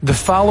The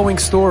following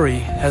story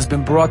has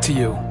been brought to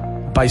you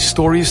by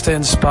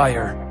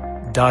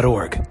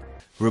StoriesToInspire.org.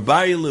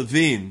 Rabbi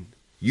Levine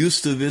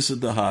used to visit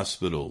the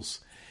hospitals,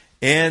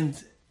 and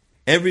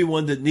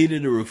everyone that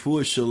needed a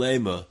refuah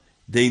shalema,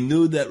 they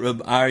knew that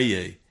Reb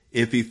Aryeh,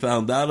 if he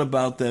found out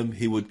about them,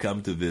 he would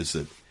come to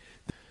visit.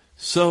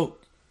 So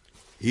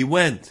he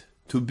went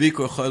to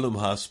Bikur Cholim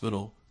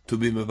Hospital to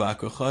be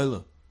Mevaker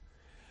Cholim.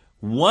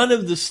 One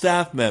of the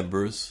staff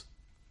members,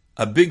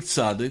 a big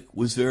tzaddik,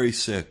 was very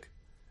sick.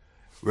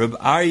 Reb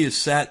Aryeh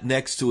sat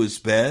next to his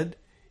bed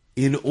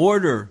in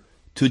order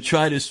to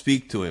try to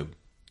speak to him.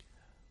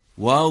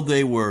 While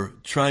they were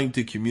trying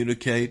to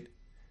communicate,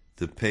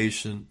 the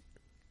patient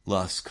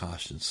lost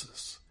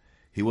consciousness.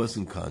 He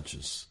wasn't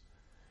conscious.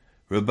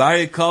 Reb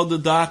Aryeh called the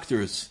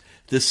doctors.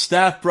 The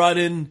staff brought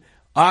in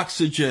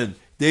oxygen.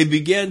 They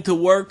began to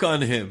work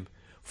on him.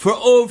 For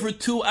over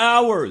 2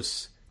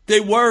 hours, they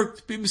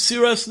worked,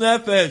 b'mesiras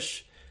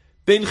nefesh,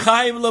 ben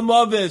chaim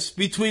l'moves,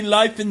 between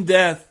life and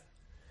death.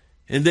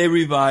 And they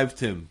revived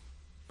him.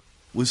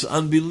 It was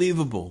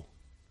unbelievable.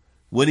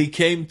 When he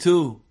came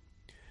to,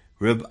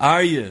 Reb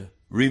Aryeh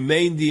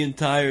remained the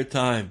entire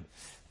time,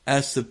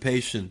 asked the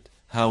patient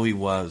how he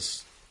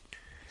was.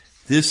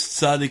 This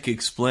tzaddik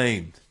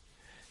explained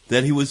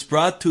that he was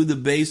brought to the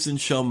Beis Din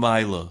Shel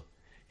Maalah.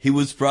 He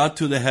was brought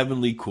to the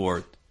heavenly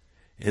court,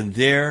 and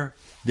there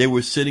they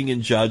were sitting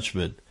in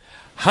judgment.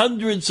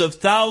 Hundreds of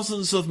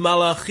thousands of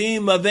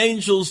malachim, of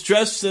angels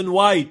dressed in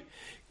white,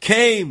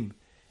 came.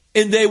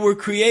 And they were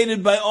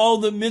created by all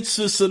the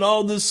mitzvahs and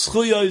all the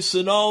schuyos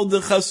and all the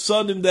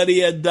chasodim that he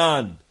had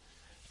done.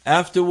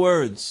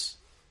 Afterwards,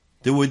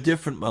 there were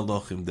different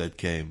malachim that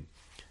came,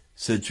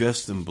 said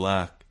dressed in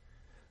black.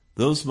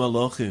 Those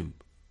malachim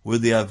were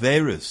the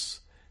averis.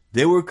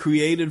 They were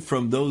created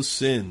from those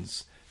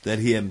sins that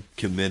he had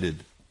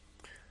committed.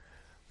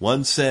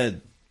 One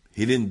said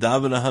he didn't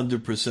daven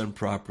 100%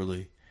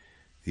 properly.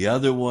 The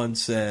other one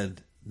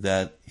said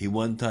that he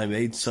one time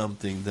ate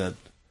something that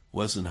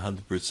wasn't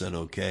 100%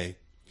 okay.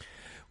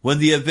 When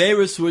the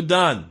averos were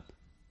done,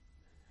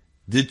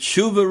 the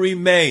tshuva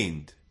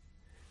remained.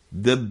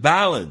 The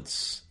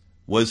balance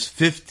was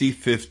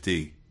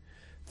 50-50.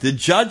 The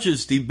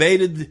judges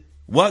debated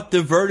what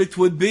the verdict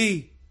would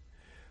be.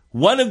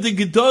 One of the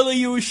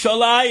Gedolei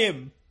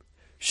Yerushalayim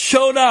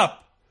showed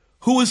up,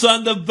 who was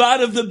on the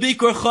vad of the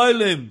Bikur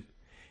Cholim,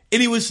 and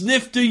he was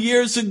nifter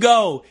years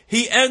ago.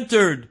 He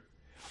entered.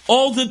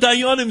 All the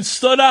Dayanim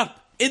stood up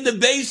in the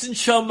Beis Din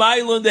Shel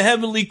Maalah in the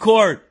heavenly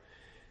court,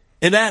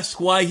 and asked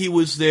why he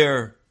was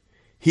there.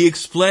 He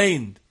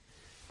explained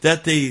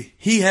that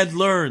he had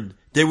learned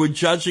they were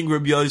judging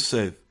Reb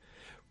Yosef.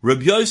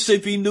 Reb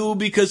Yosef he knew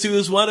because he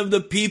was one of the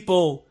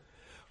people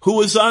who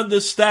was on the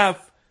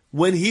staff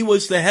when he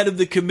was the head of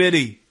the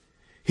committee.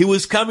 He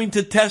was coming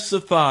to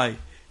testify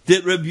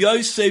that Reb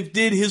Yosef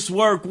did his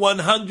work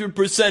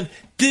 100%,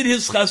 did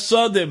his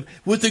chasodim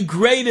with the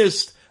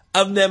greatest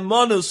of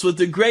nemonos, with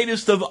the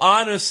greatest of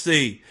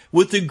honesty,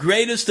 with the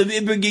greatest of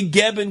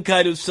Ibergegeben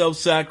kind of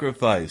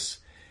self-sacrifice.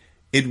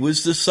 It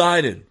was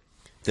decided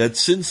that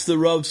since the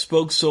Rav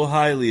spoke so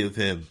highly of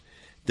him,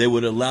 they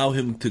would allow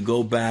him to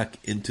go back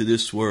into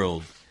this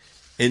world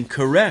and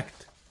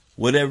correct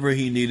whatever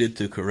he needed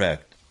to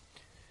correct.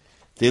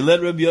 They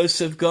let Reb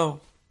Yosef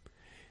go.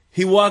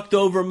 He walked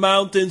over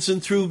mountains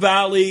and through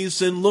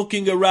valleys, and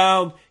looking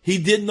around, he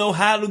didn't know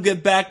how to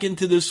get back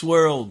into this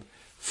world.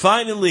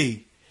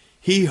 Finally,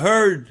 he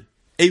heard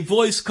a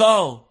voice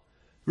call,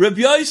 Reb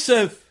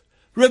Yosef,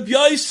 Reb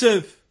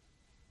Yosef.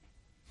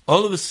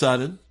 All of a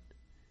sudden,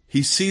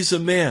 he sees a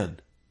man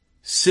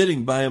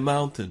sitting by a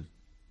mountain.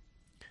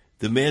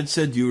 The man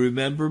said, "Do you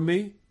remember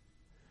me?"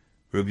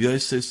 Reb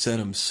Yosef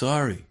said, "I'm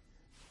sorry.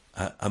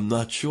 I'm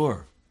not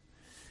sure."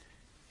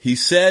 He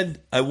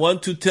said, "I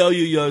want to tell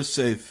you,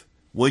 Yosef,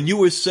 when you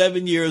were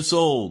 7 years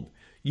old,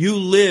 you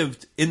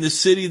lived in the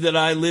city that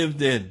I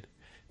lived in.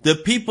 The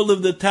people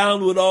of the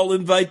town would all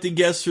invite the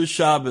guests for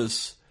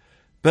Shabbos,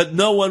 but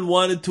no one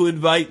wanted to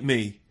invite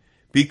me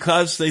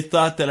because they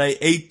thought that I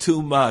ate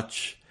too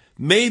much.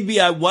 Maybe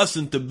I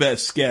wasn't the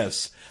best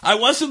guest. I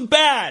wasn't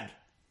bad.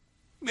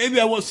 Maybe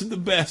I wasn't the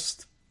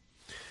best."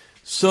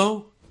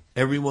 So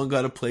everyone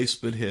got a place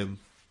but him.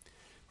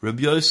 Reb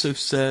Yosef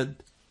said,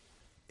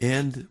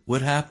 "And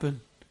what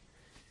happened?"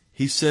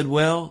 He said,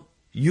 "Well,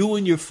 you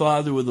and your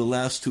father were the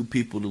last two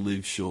people to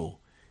leave shul.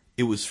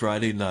 It was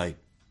Friday night.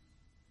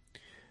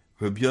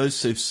 Reb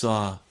Yosef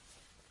saw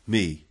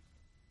me,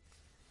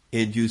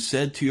 and you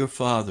said to your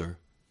father,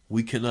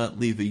 we cannot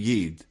leave a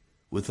Yid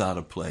without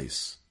a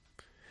place."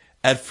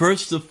 At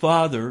first the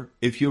father,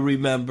 if you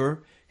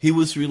remember, he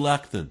was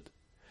reluctant,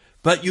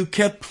 but you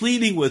kept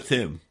pleading with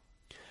him.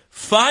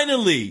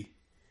 Finally,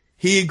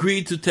 he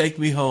agreed to take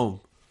me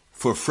home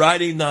for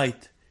Friday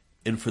night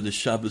and for the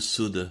Shabbos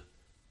Suda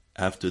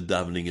after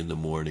davening in the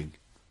morning.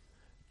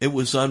 It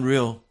was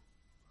unreal.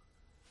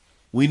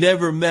 We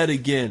never met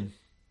again.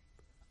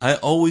 I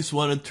always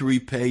wanted to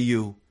repay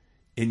you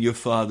and your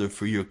father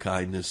for your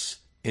kindness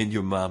and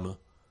your mama.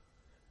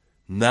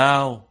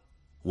 Now,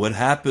 what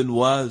happened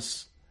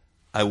was,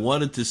 I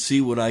wanted to see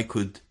what I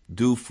could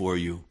do for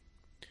you.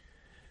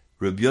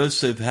 Rabbi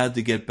Yosef had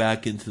to get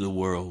back into the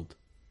world,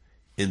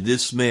 and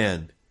this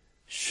man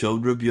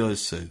showed Rabbi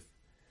Yosef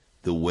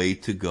the way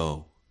to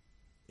go,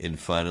 and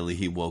finally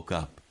he woke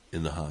up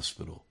in the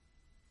hospital.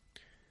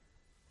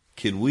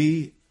 Can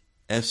we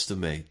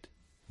estimate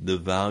the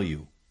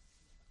value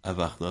of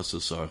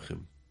Achnasas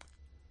Orchim?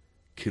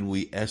 Can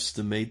we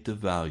estimate the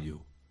value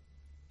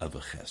of a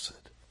chesed?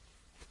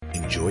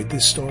 Enjoyed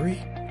this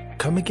story?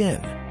 Come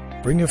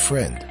again. Bring a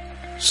friend.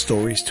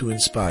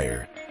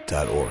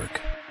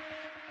 StoriesToInspire.org